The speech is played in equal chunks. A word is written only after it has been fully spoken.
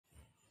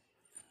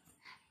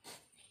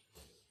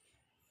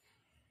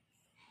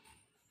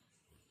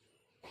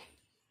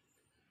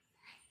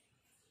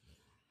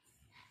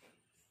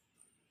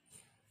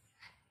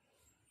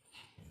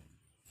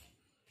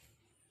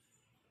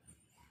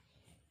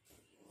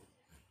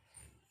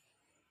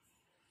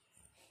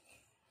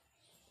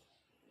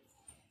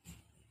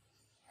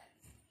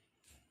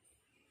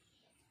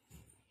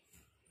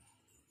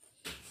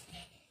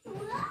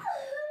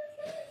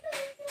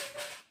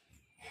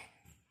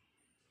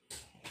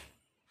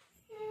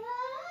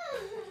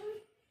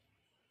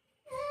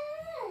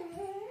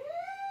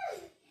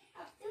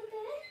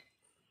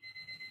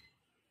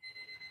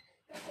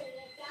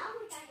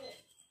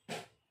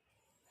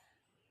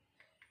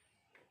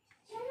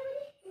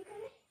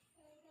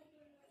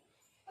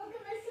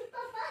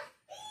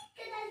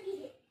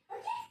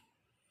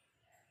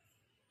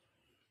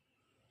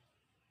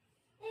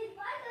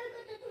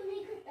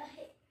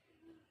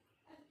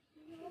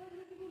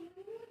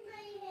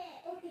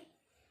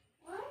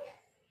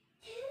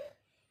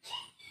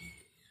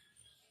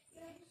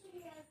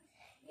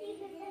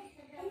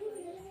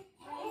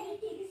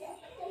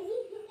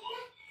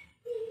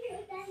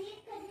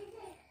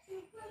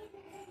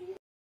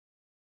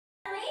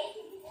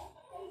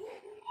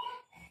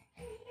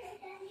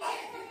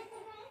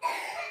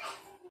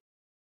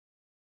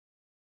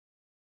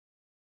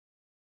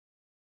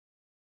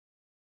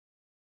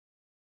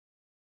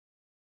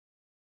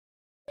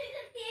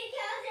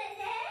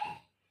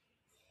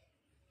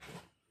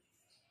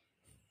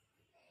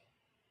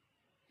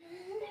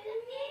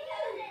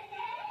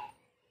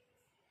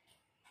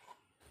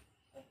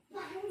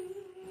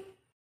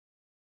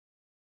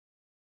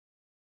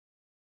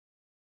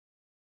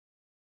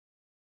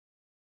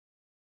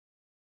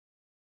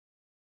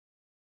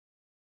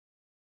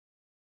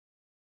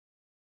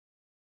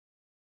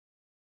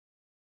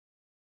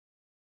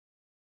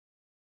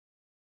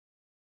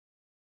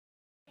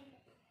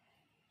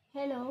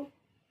Hello.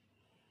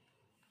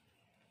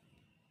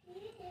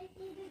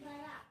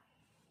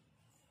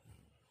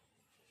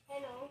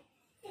 Hello.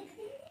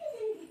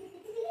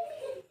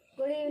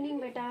 Good evening,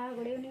 beta.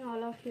 Good evening,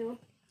 all of you.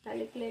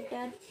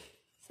 Calculator,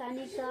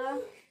 Sanika,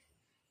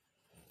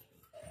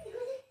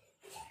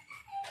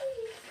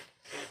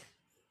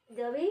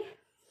 Gavi,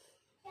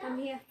 come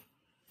here.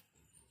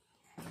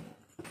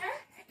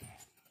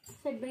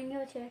 Sit, bring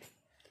your chair.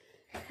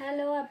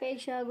 Hello,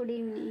 Apeksha. Good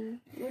evening.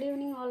 Good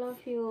evening, all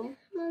of you.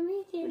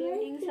 Mommy, Good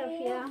evening,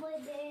 Safia.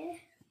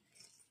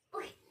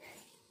 Okay.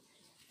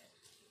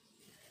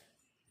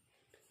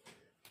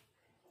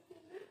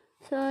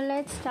 So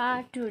let's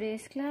start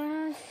today's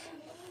class.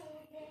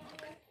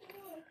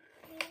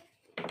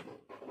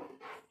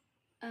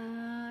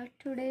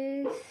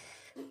 Today's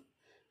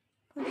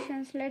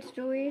questions, let's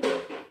do it.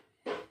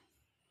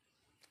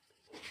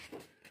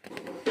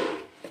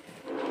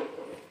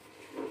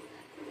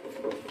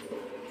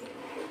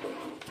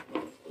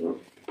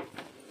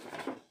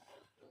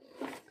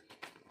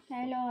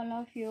 Hello, all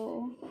of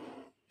you.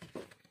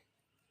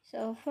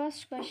 So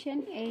first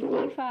question,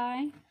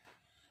 85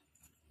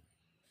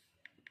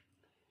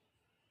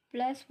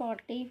 plus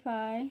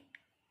 45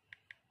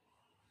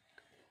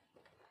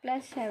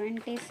 plus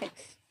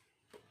 76.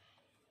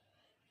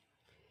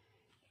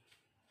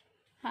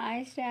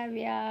 Hi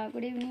Stavia,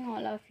 good evening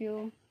all of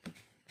you.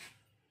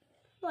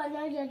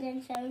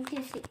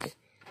 176.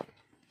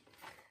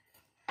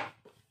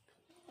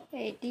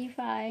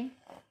 85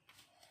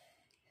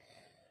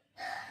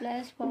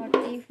 plus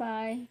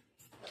 45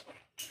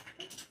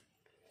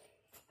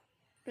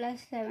 plus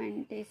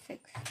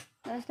 76.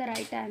 That's the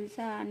right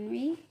answer,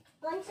 Anvi.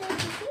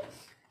 176?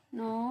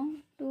 No,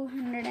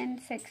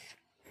 206.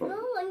 No,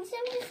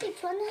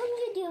 176.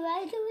 100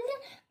 divided with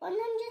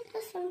 100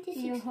 plus 76.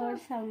 You heard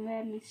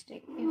somewhere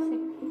mistake.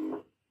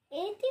 You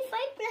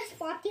 85 plus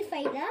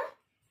 45, huh?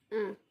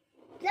 said,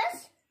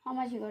 Plus? how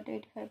much you got?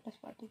 85 plus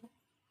 45.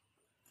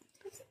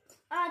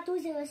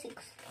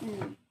 206.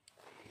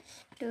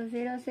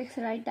 206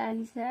 right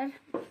answer.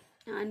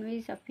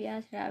 Anvi,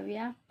 Safia,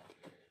 Shravya,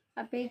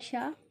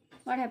 Apeksha.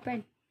 What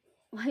happened?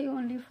 Why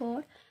only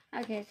 4?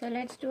 Okay, so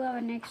let's do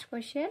our next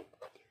question.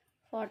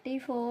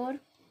 44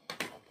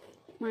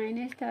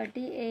 minus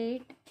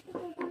 38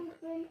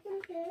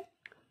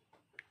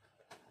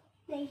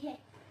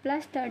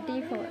 plus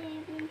 34.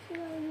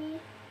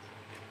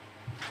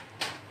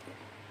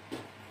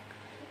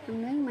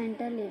 I'm doing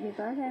mentally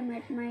because I'm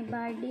at my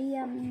buddy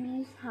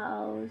Ammi's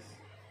house.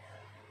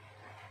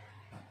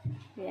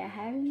 We are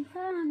having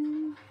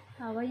fun.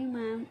 How are you,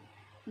 ma'am?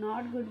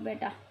 Not good,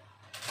 beta.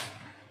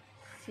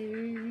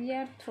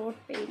 Severe throat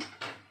pain.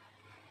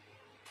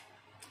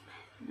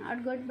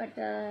 Not good, but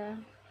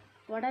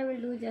what I will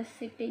do, just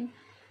sitting.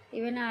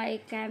 Even I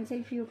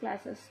cancel few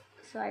classes,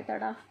 so I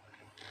thought of.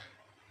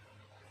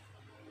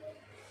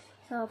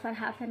 So for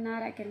half an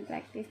hour I can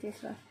practice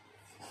this one.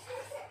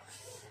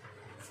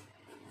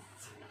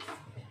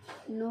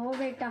 No,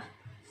 beta.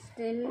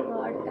 Still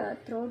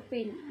got throat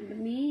pain. The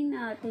main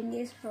thing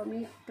is for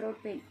me throat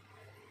pain.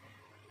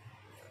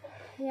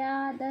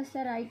 Yeah, that's the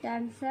right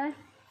answer.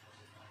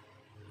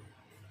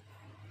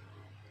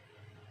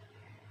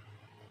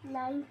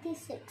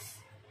 96.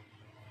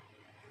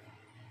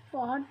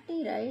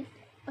 40, right?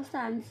 What's the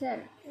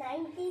answer?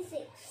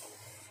 96.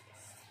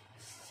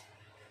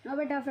 No,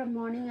 beta, from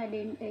morning I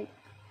didn't take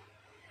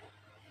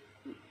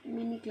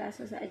many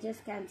classes. I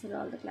just cancel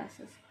all the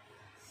classes.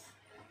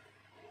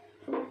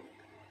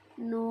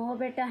 No,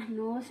 beta,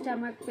 no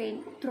stomach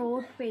pain.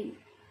 Throat pain.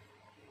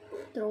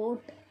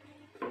 Throat.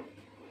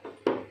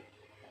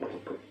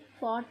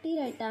 40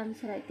 right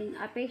answer, I think.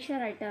 Apeksha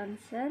right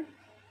answer.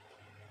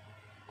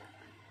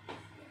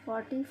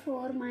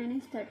 44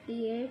 minus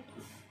 38.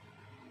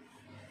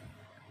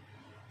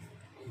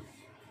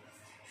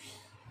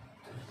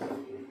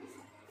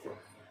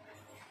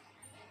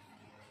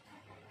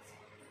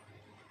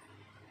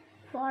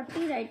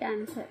 Right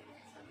answer.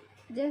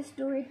 Just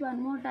do it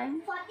one more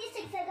time.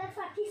 46. I got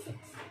 46.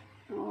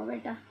 No,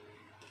 beta.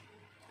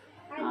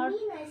 I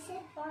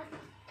said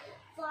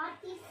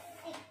 46.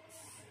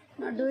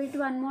 Now do it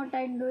one more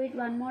time. Do it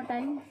one more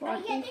time. 44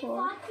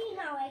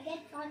 I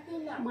get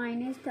 40 now.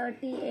 minus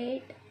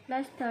 38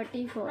 plus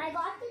 34. I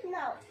got it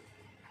now.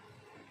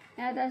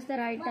 Yeah, that's the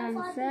right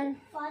answer.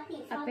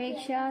 40.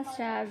 Apeksha,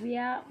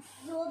 Shravya.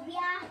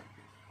 Zobia.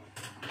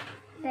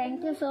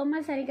 Thank you so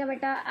much, Sarika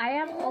beta. I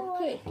am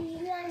okay.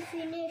 I'm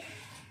finished.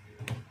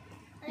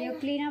 You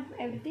clean up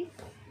everything?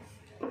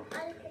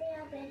 I'll clean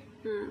up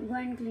it. Go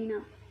and clean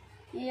up.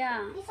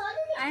 Yeah. It's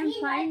already I am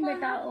clean, fine, right,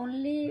 beta. Mama?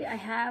 Only I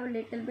have a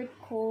little bit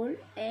cold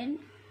and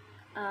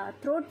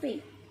throat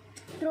pain.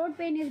 Throat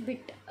pain is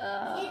bit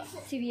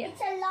severe.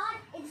 It's a lot.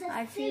 It's a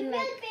I feel severe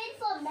like- pain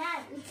for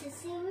man. It's a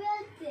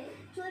severe pain.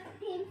 Throat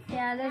pain.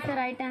 Yeah, that's the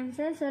right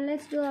answer. So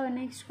let's do our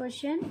next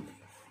question.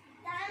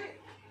 Then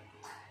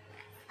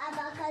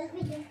Abacus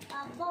with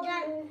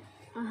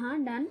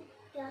done. Done.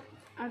 Yeah.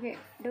 Okay,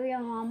 do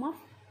your warm up.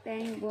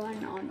 Then go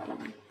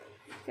on.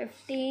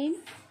 15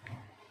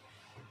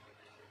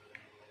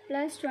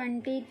 plus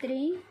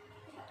 23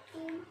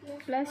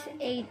 plus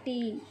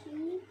 18.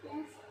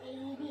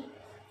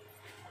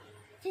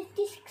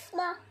 56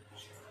 ma.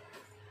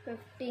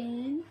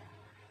 15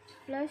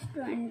 plus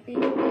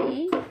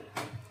 23.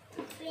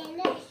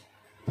 Finish.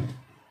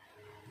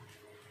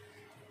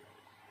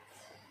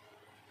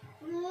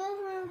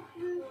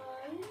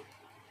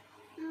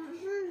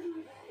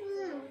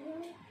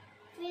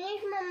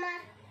 Finish, Mama.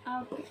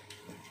 Okay,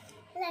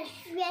 Let's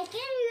make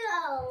it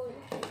roll.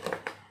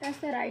 that's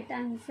the right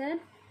answer.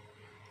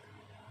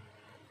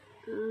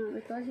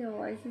 Because your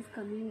voice is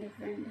coming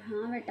different.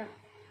 हाँ बेटा.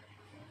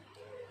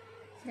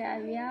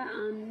 Shravya,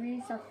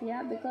 Anvi,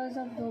 Safia, because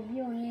of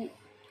Dobby only.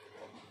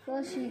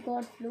 First she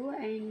got flu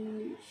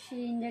and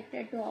she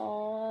injected to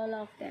all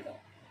of them.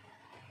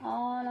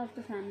 All of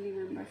the family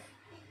members.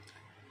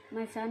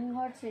 My son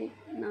got sick.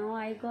 Now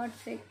I got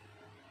sick.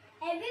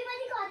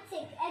 Everybody got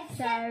sick except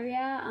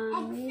Shravya,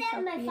 Anvi,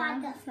 except my Safia,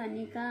 father.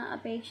 Sanika,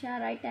 Apeksha,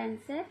 right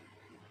answer.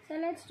 So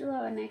let's do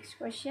our next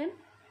question.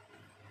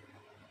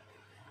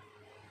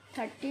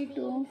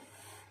 32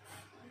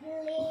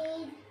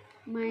 Blade.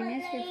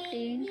 minus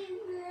 15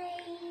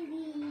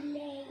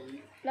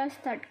 plus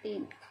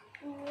 13.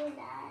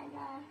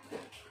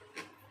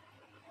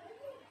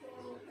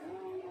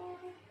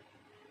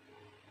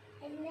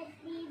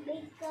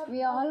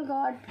 We all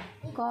got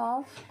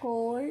cough,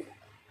 cold,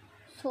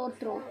 sore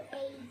throat.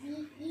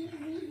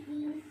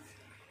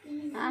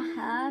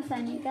 Aha,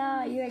 Sanika,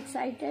 are you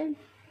excited?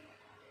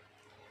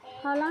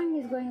 How long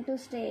is going to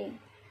stay?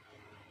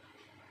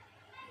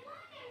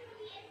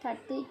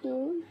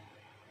 32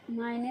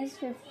 minus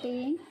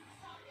 15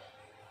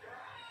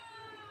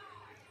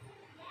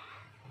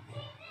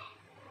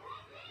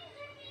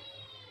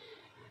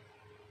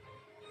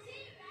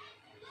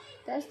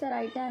 that's the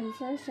right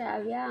answer.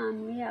 Shravya,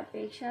 Anvi,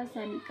 Apeksha,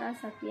 Sanika,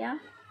 Safia.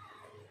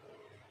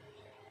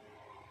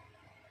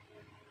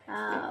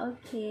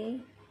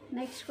 Okay,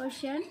 next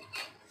question.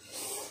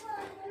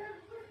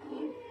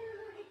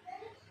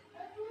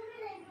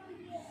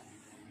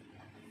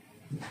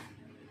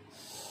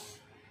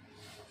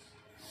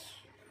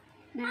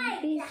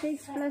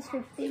 "96 plus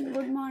 15.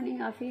 Good morning,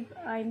 Afif.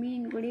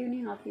 Good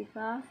evening,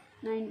 Afifa.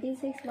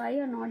 96. Why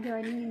you are not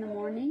joining in the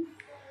morning?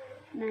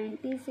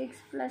 96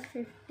 plus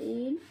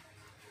 15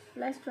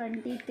 plus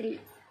 23.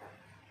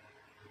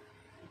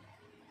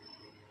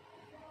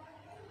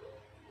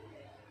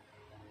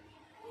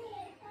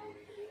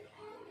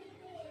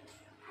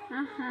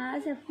 Aha,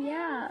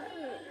 Safia.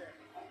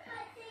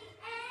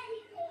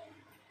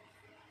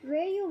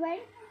 Where you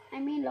went?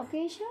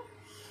 Location?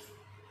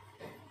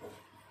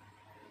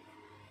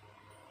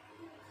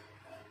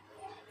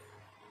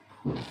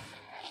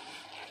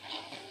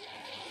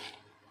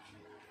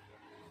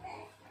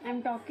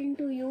 I'm talking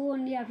to you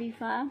only,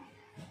 Afifa.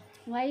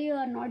 Why you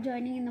are not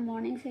joining in the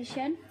morning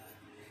session?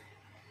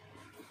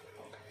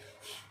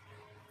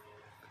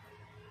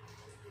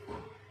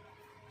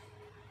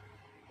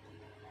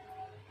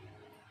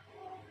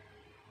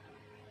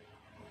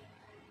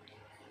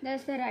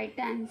 That's the right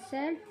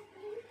answer.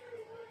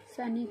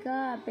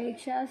 Sanika,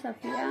 Apeksha,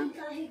 Safia.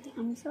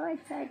 I'm so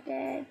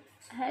excited.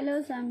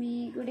 Hello,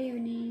 Sami. Good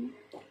evening.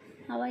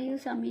 How are you,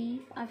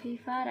 Sami?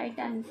 Afifa, right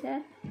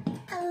answer.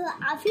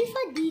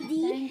 Afifa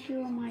Didi. Thank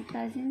you. My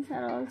cousins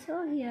are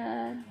also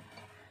here.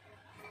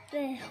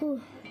 Who?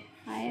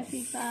 Hi,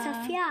 Afifa.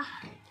 Safia.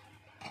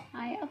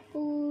 Hi,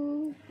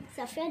 Apu.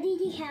 Safia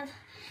Didi has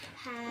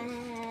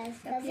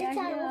cousins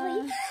are over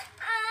here.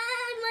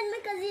 And one of my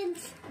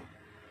cousins.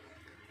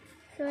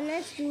 So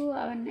let's do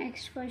our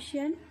next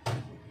question.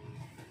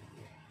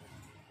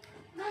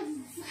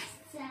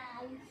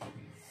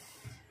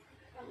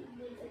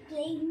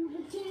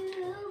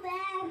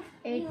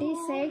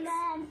 86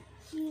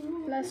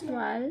 plus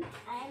 12.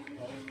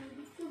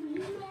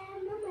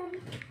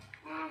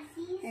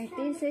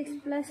 86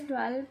 plus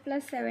 12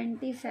 plus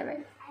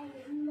 77.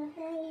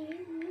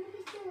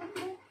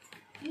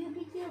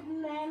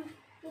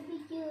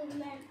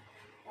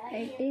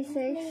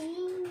 86.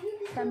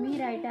 Sami,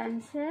 right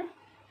answer.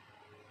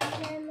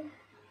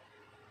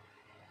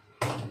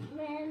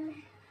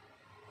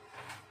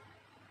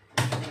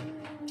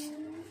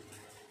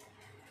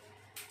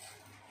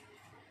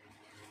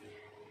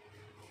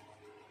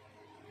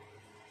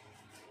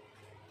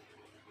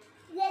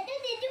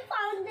 Did you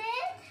found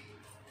it?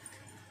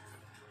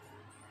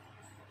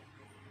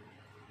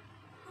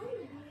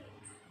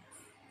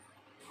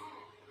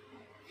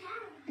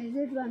 Is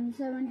it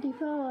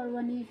 175 or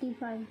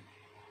 185?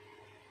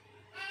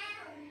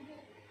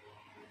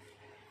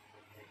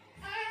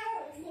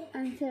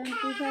 And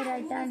 75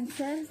 right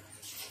answer.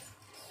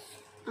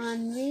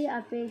 Anvi,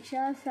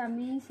 Apeksha,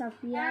 Sami,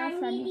 Safia,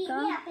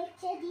 Sanika.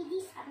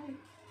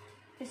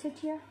 Is it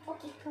here?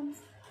 Okay, come.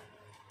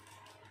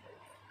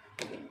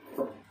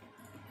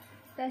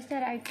 That's the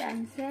right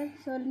answer.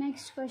 So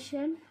next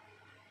question.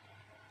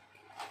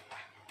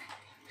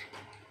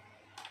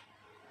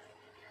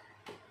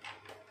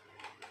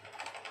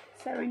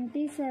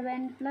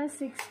 "77 plus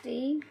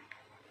 60.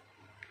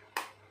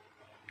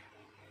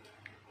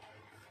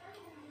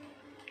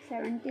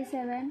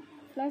 77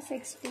 plus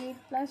 60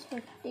 plus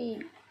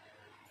 15.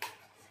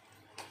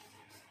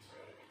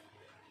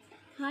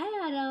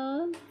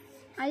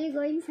 Are you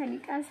going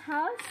Sanika's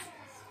house?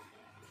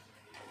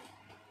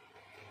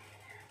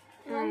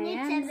 I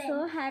am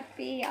so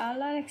happy.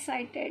 All are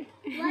excited.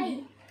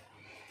 Why?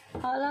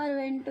 All are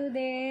went to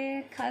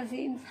their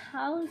cousin's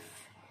house,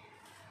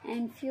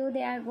 and few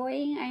they are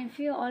going, and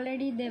few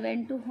already they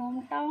went to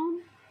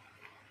hometown.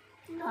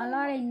 No. All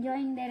are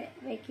enjoying their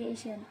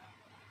vacation.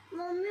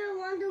 Mommy, I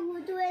want to go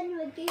to an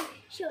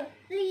vacation.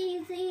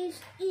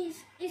 Please,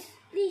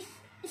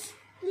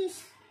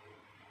 please.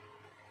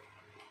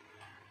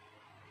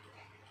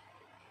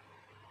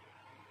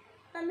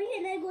 Mommy,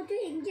 can I go to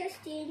India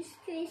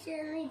station?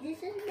 Like,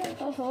 this is my...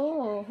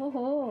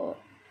 Oh.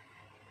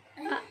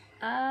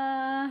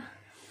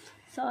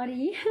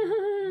 Sorry.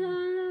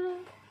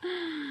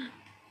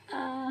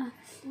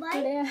 Why?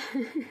 Today,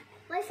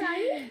 Why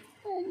sorry?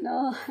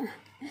 no.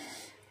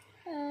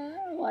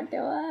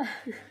 Whatever.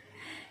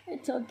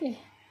 It's okay.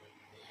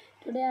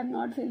 Today I'm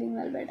not feeling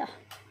well, beta.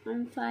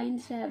 I'm fine,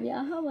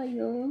 Shravya. How are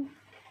you?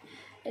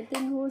 I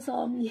think who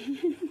saw me?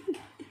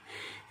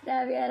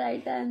 Shravya,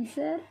 right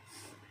answer.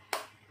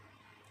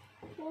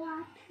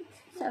 What?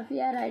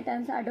 Sophia, right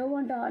answer. I don't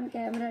want to on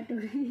camera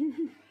today.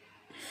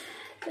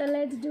 So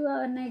let's do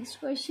our next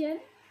question.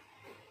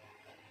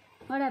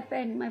 What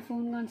happened? My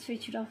phone got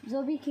switched off.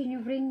 Zobi, can you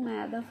bring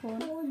my other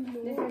phone? Oh, no.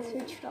 This is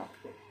switched off.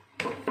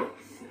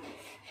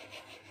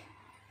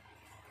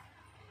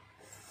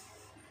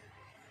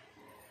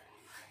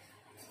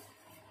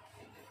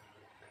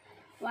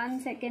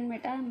 1 second,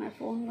 beta. My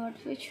phone got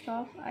switched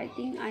off. I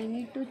think I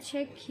need to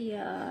check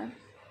here.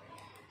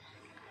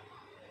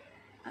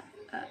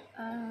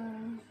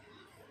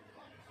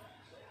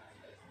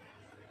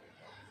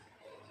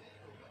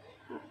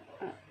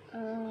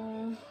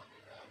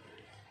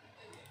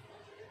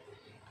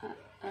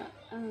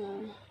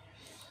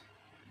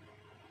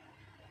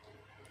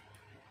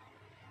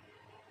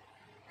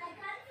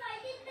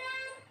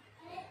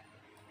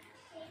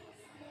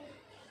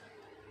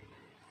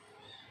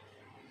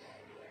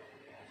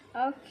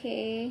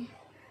 Okay.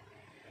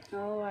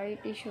 Oh, why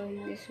it is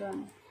showing this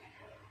one?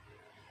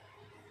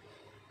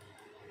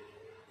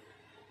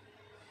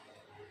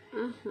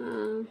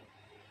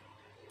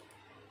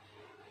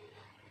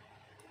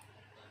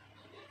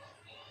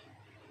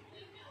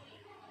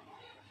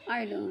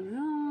 I don't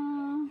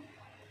know.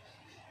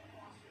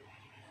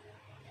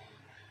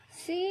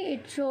 See,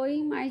 it's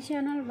showing my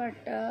channel, but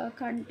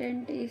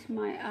content is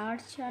my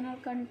arts channel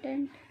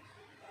content.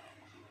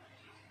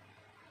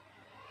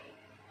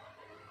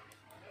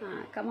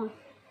 Come on.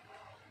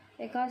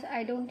 Because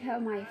I don't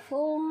have my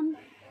phone.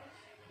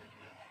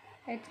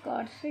 It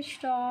got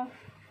switched off.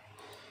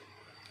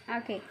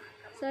 Okay.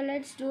 So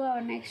let's do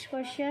our next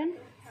question.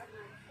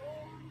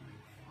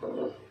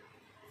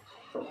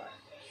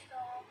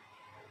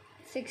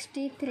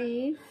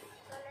 63.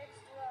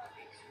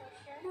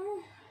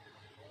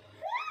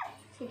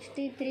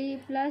 63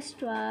 plus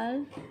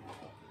 12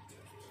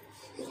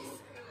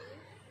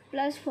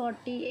 plus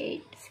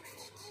 48.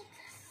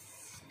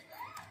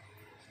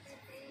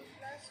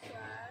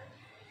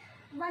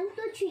 1,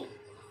 2, 3.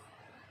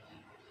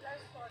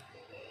 Plus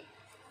 48.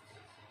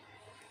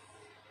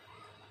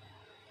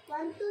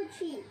 1, 2,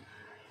 3.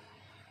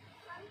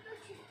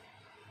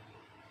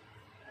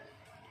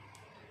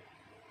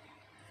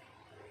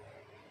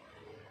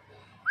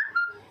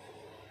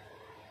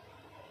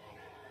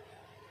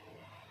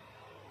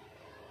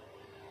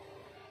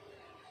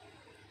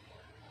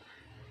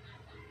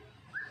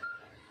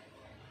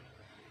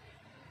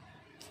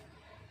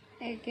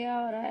 ये क्या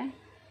हो रहा है?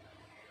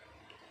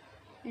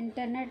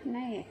 Internet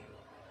नहीं है,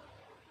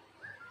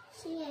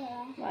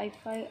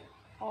 wifi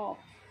of.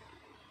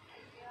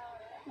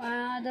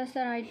 That's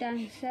the right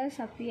answer.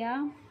 Safiya,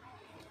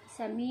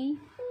 Sami,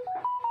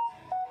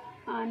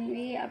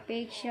 Anvi,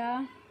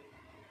 Apeksha.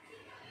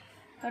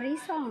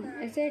 Resound.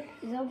 Is it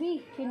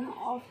Zobi? Can you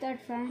off that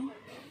fan?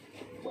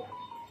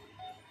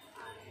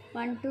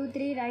 1, 2,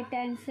 3. Right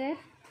answer.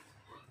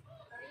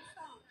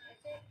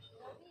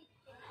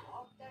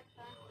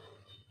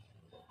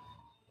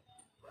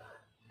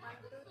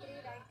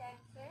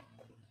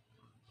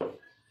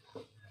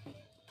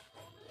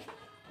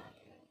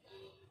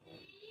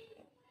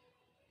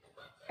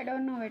 I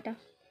don't know, beta.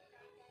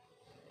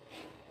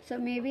 So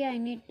maybe I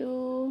need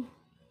to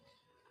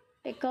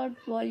take out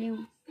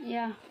volume.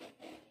 Yeah,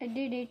 I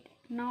did it.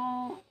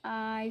 Now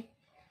I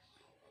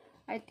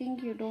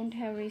think you don't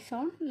have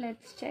resound.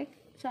 Let's check.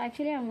 So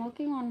actually I'm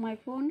working on my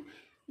phone,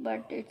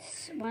 but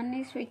it's one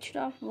is switched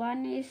off,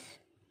 one is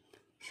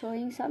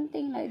showing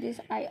something like this.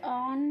 I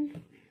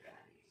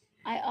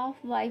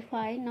off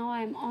Wi-Fi. Now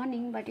I'm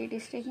owning, but it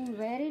is taking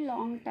very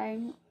long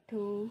time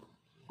to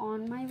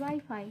on my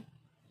Wi-Fi.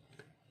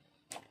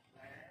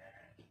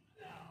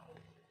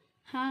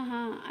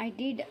 I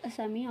did,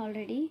 Sami,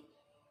 already.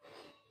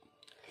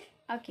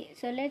 Okay,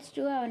 so let's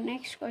do our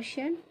next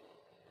question.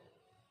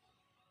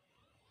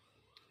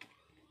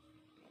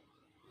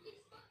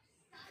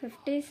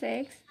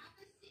 $56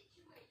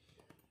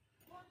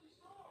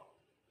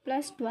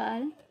 plus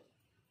 12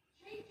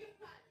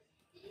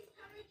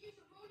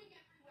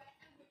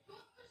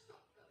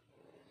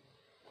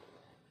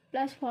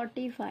 plus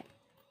 45.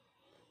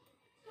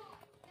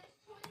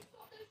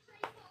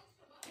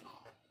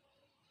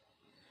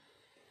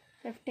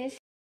 50.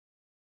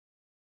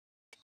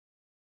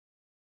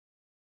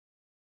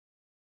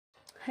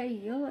 Hey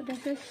yo,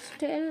 this is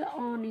still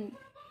on.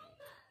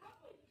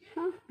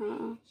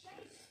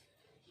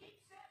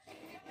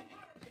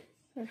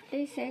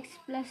 56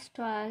 plus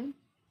 12.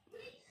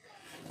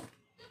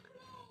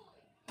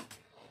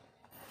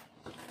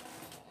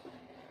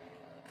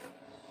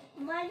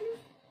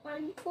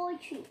 One, 4,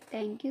 3.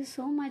 Thank you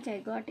so much. I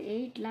got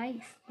 8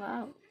 likes.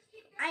 Wow.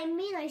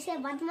 I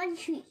said 1,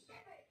 3.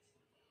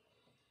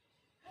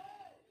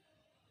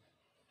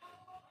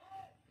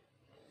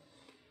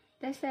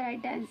 That's the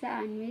right answer.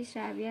 Anvi,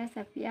 Shravya,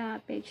 Safiya,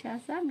 Apeksha,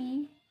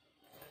 Sami.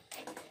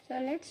 So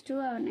let's do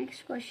our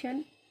next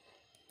question.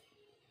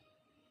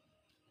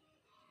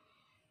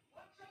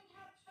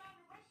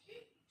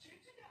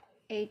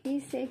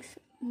 "86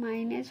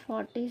 minus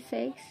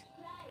 46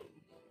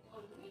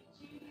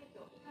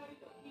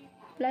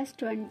 plus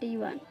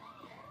 21.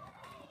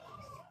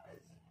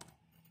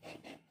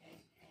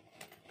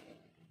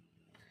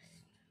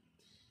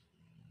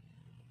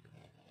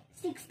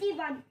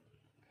 61.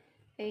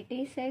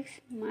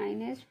 86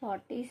 minus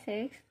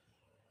 46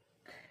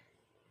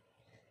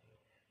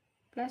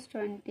 plus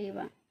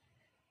 21.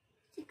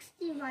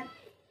 61.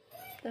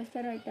 That's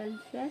the right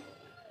answer.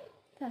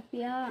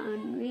 Safiya,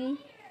 Anvi.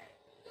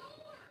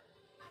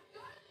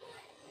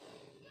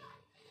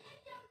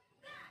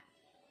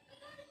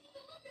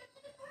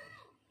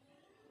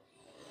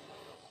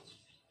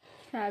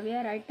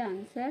 Shravya, right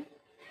answer.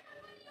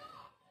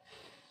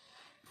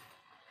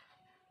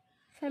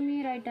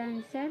 Sami, right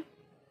answer.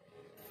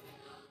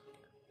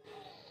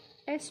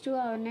 Let's do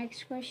our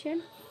next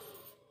question.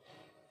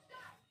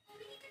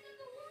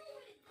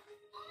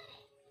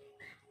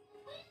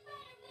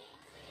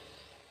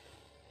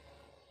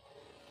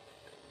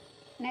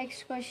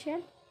 Next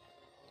question.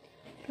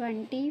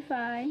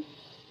 25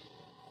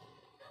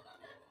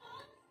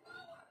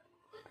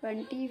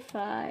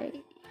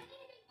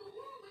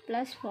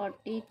 plus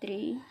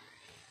 43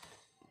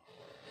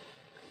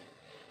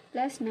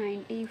 plus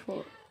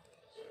 94.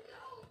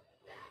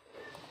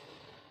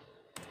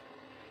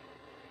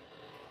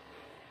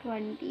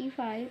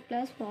 25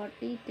 plus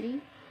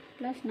 43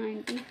 plus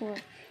 94.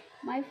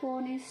 My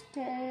phone is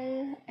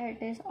still, it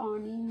is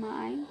on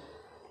my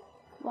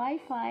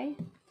Wi-Fi.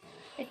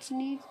 It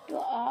needs to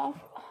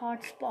off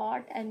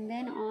hotspot and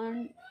then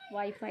on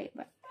Wi-Fi,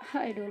 but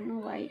I don't know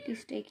why it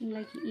is taking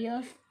like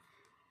years.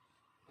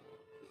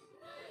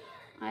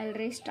 I'll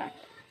restart.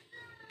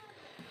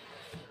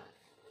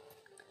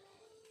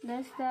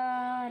 That's the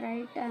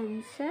right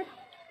answer.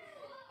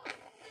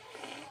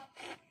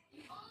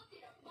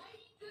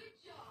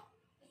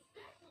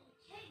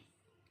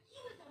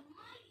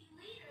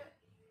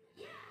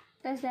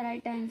 That's the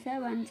right answer.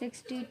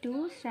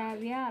 162.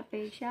 Shravya,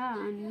 Apeksha,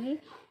 Anvi,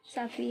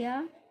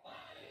 Safiya.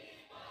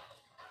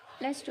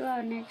 Let's do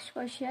our next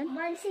question.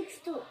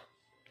 162.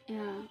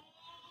 Yeah.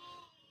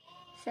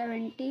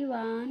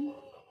 71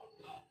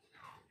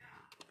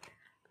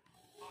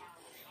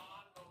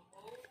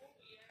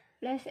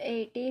 plus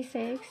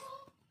 86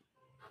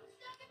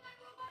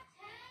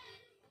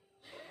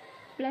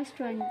 plus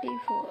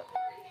 24.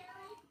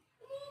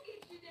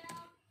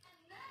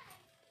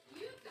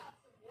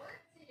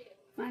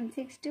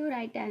 162,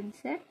 right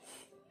answer.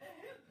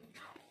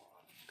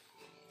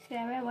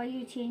 Shravya, why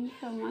you change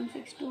from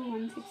 162 to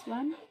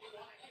 161?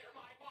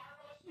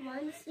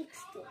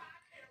 162.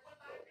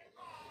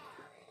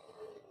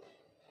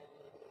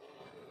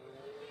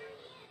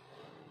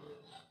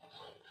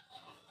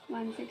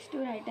 162,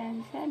 right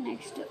answer.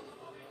 Next.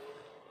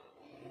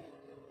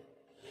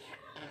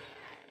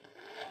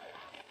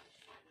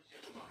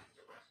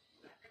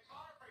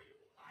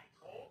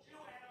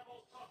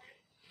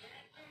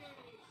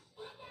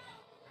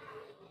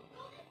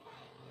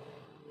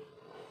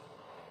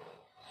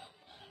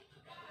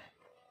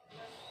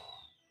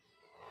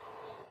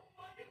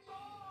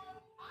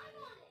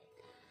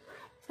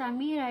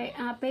 Sami, right,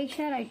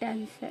 Apeksha, right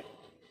answer.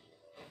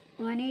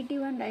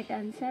 181, right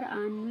answer.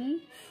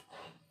 Anvi.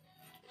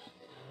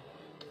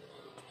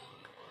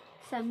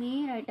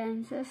 Sami, right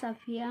answer.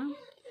 Safiya.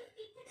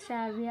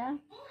 Shravya.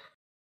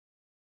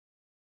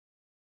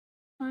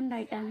 One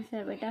right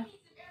answer, beta.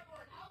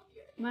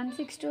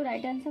 162,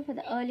 right answer for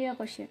the earlier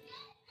question.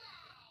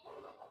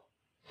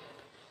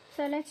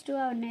 So let's do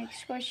our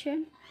next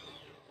question.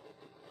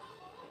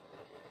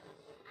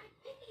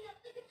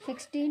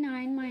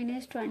 69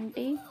 minus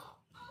 20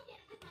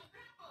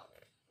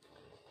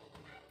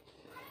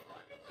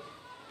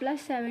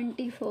 plus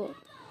 74.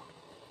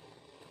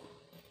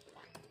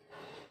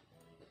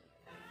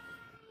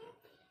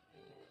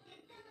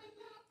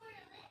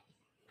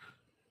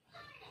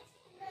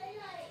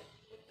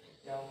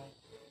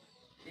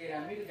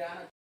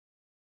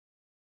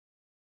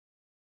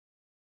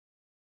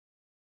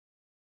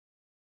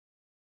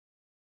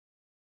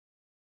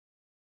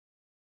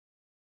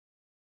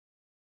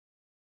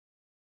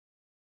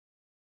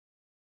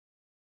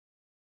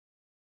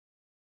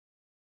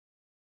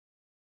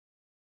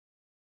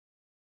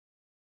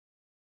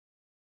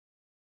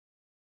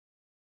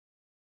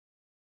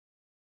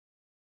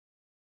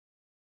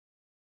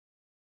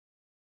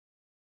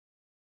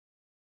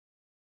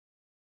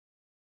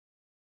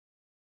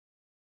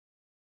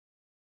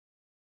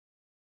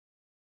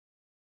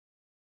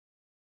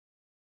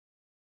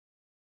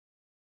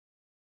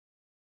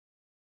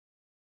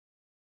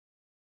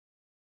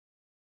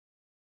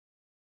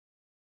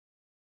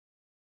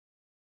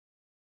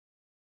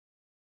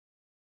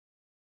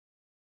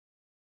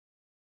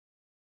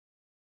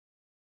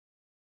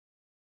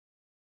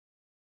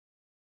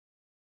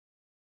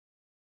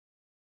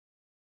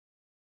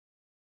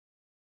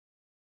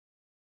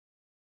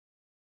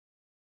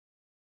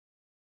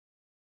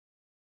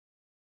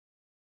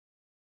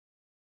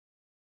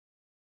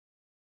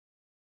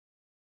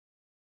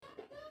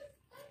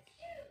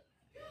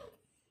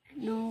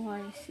 No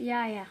voice.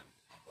 Yeah.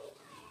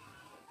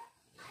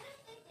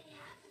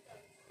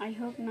 I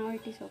hope now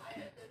it is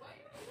okay.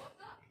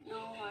 No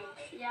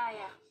voice. Yeah.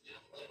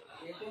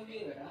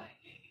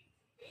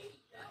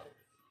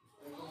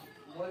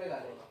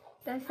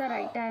 That's the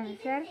right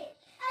answer.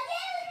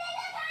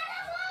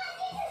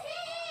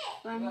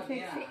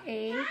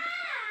 168.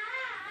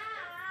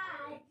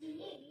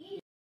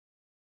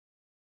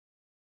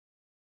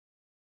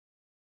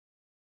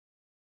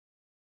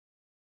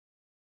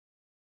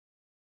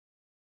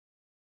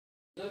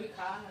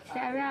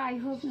 Shravya, I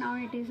hope now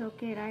it is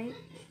okay, right?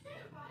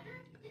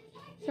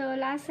 So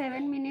last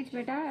 7 minutes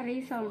beta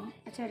resound.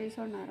 अच्छा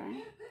resound आ रहा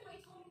है.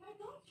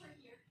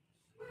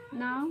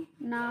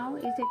 Now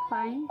is it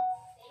fine?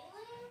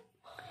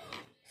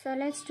 So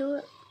let's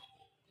do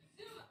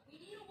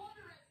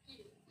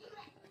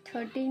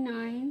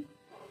 39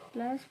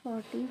 plus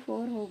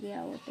 44 हो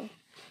गया वो तो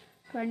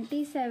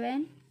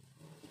 27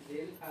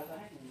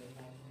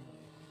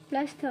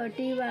 plus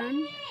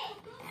 31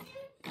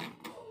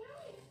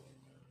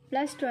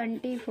 plus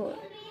 24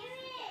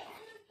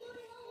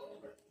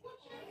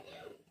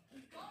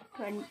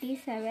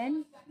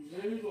 27.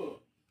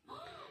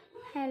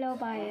 Hello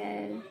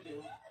Payal.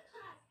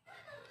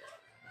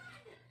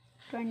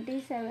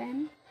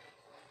 27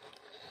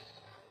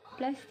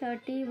 plus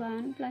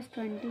 31 plus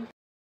 20.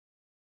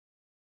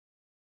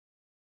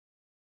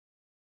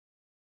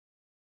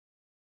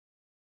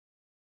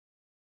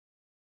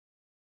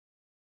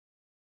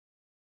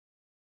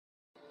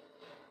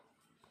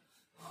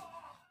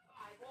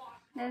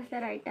 That's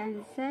the right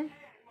answer.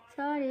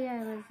 Sorry,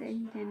 I was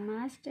in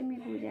Janmashtami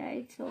Puja.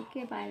 It's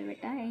okay, Payal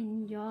beta.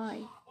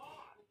 Enjoy.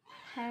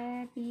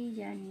 Happy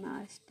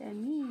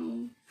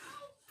Janmashtami.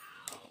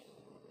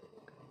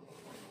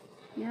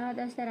 Yeah,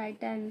 that's the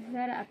right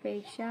answer.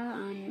 Apeksha,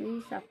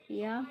 Anvi,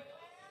 Safiya,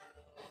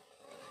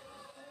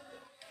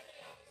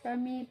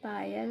 Sami,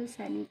 Payal,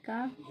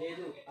 Sanika.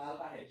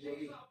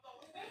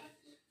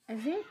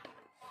 Is it?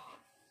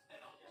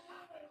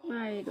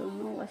 I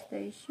don't know what's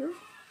the issue.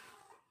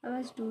 I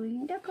was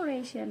doing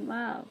decoration.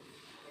 Wow.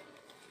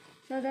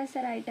 So that's the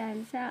right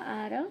answer,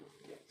 Ara.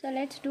 So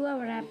let's do a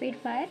rapid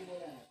fire.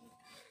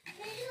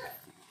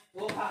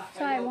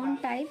 So I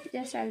won't type,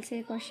 just I'll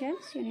say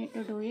questions. You need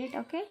to do it,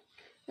 okay?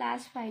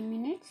 Last 5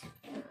 minutes.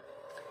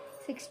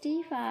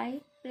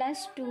 65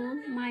 plus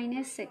 2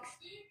 minus 6.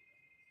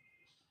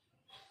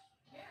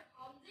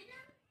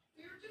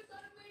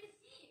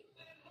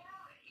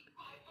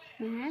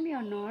 Ma'am,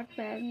 you're not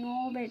well.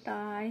 No, beta,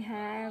 I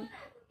have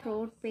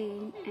throat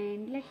pain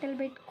and little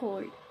bit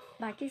cold.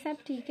 बाकी सब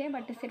ठीक है,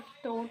 but सिर्फ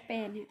throat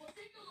pain है.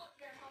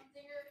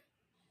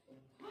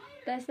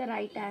 That's the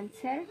right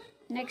answer.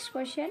 Next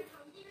question.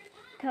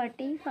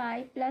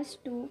 35 plus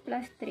 2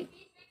 plus 3.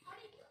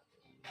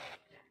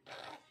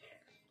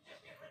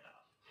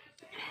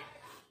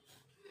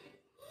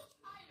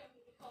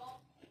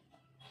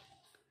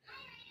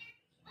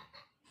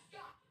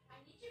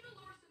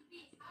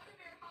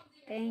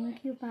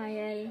 Thank you,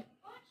 Payal.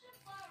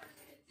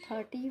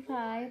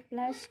 35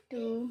 plus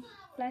 2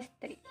 plus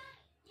 3.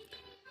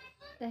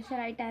 That's the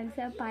right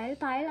answer, Payal.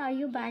 Payal, are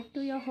you back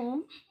to your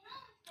home?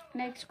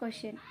 Next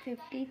question.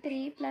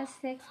 53 plus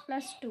 6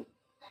 plus 2.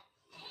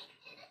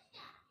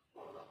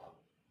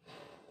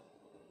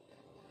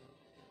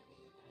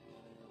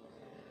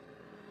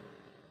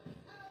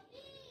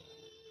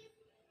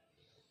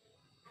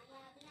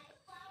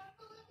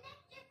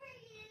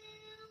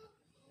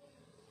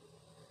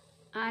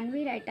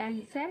 Anvi, right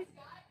answer.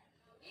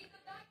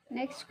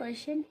 Next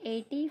question.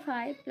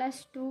 85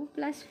 plus 2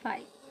 plus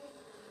 5.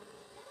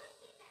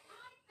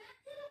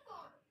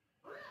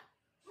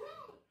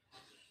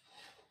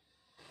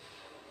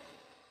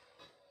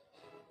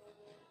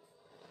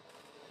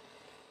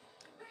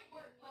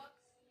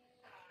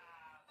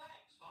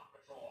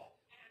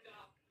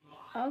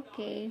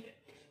 Okay,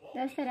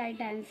 that's the right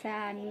answer,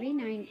 Anvi.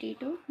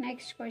 92.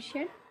 Next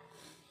question.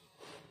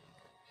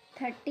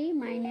 30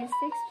 minus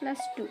 6 plus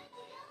 2.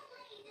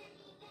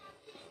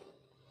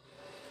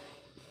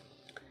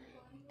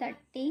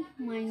 30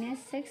 minus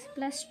 6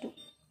 plus 2.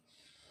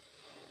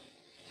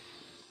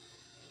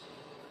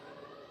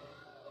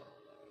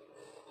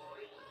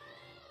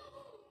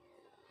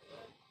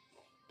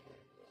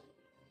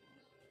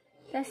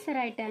 That's the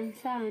right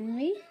answer,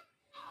 Anvi.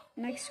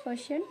 Next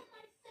question.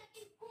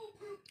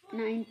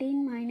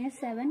 19 minus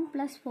 7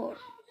 plus 4.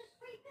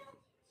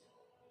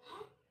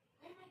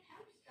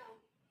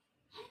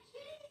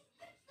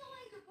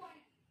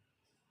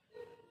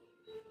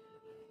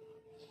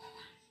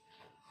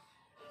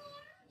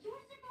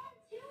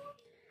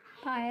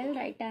 Payal,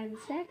 right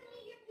answer.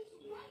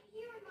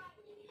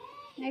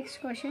 Next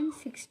question.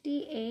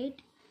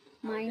 68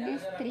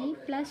 minus 3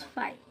 plus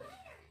 5.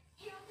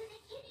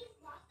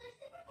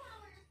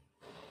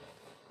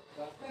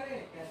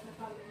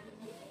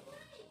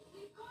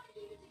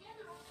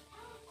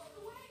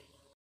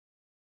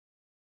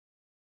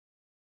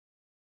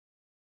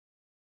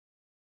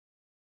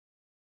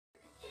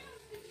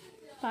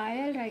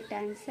 Payal, right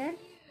answer.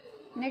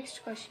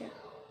 Next question.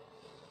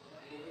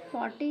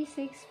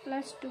 46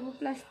 plus 2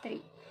 plus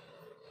 3.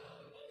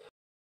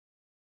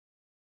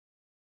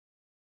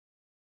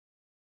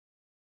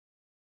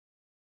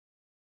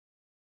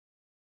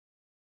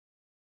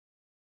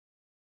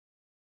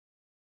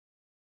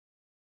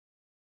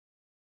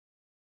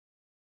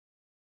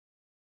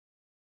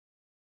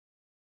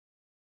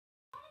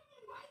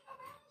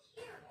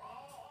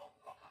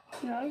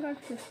 You all got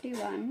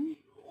 51.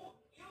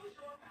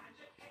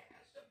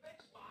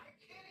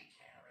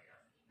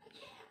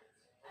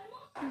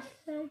 I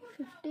said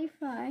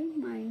 55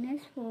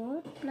 minus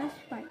 4 plus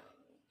 5.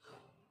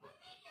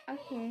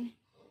 Okay.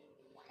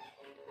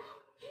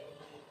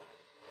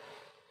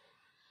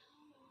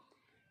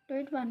 Do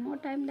it one more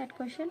time, that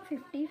question.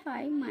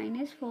 55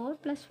 minus 4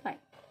 plus 5.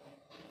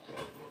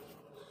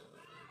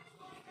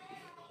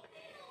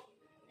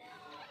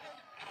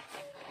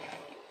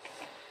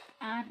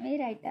 Are we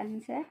right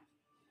answer?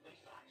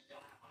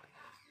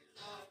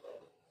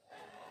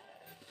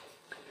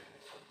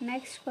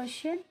 Next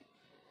question.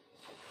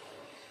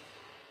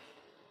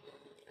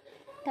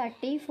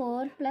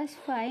 34 plus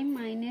 5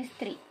 minus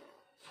 3.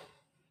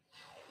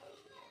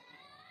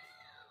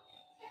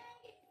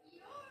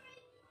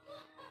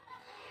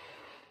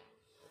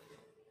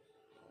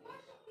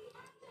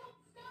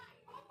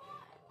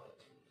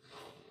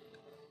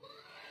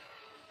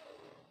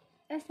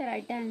 That's the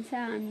right answer,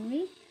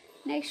 Anvi.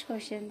 Next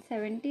question.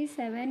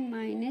 77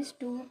 minus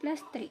 2 plus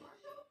 3.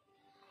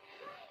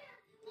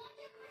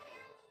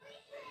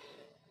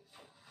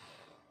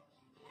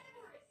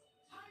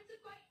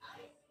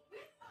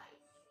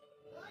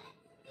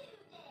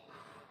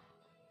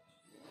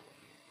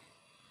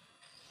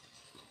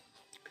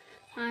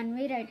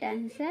 Anvi, right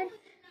answer.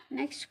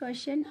 Next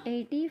question.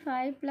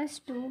 85 plus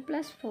 2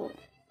 plus 4.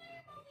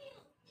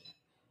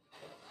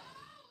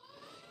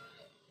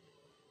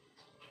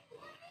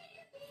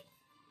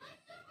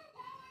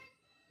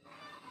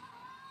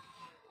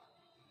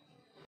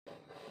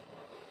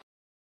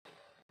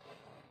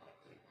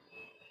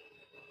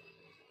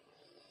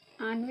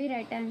 Anvi,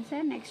 right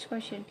answer. Next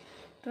question.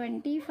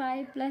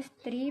 25 plus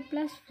 3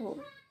 plus 4.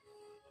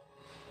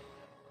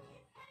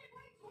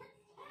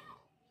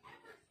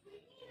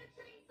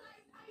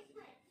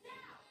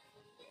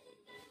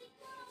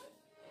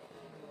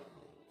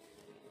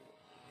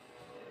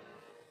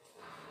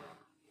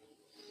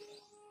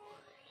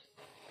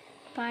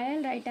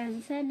 Payal, right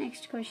answer.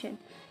 Next question.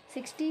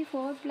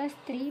 64 plus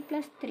 3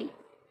 plus 3.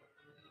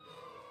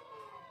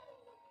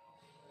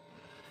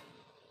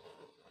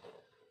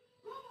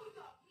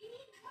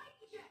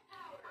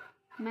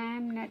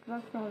 Ma'am,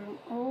 network problem.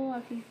 Oh,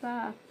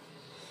 Afifa.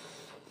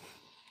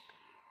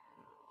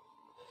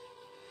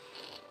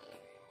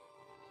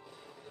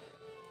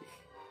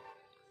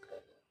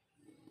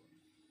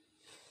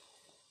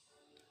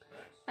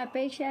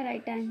 Apeksha,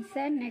 right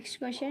answer. Next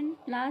question.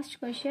 Last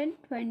question.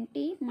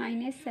 20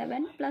 minus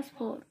 7 plus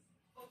 4.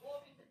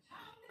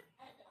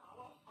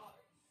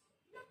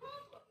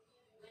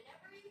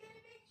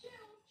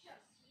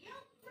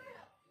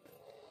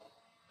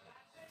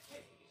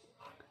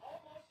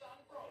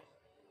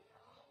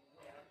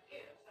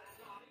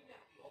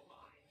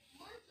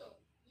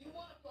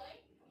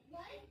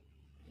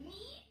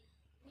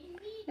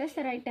 That's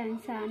the right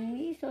answer,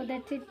 Anvi. So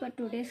that's it for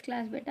today's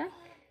class, beta.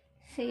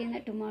 See you in the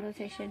tomorrow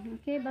session.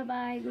 Okay,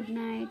 bye-bye. Good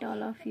night,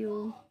 all of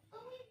you.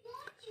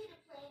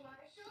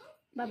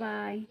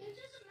 Bye-bye.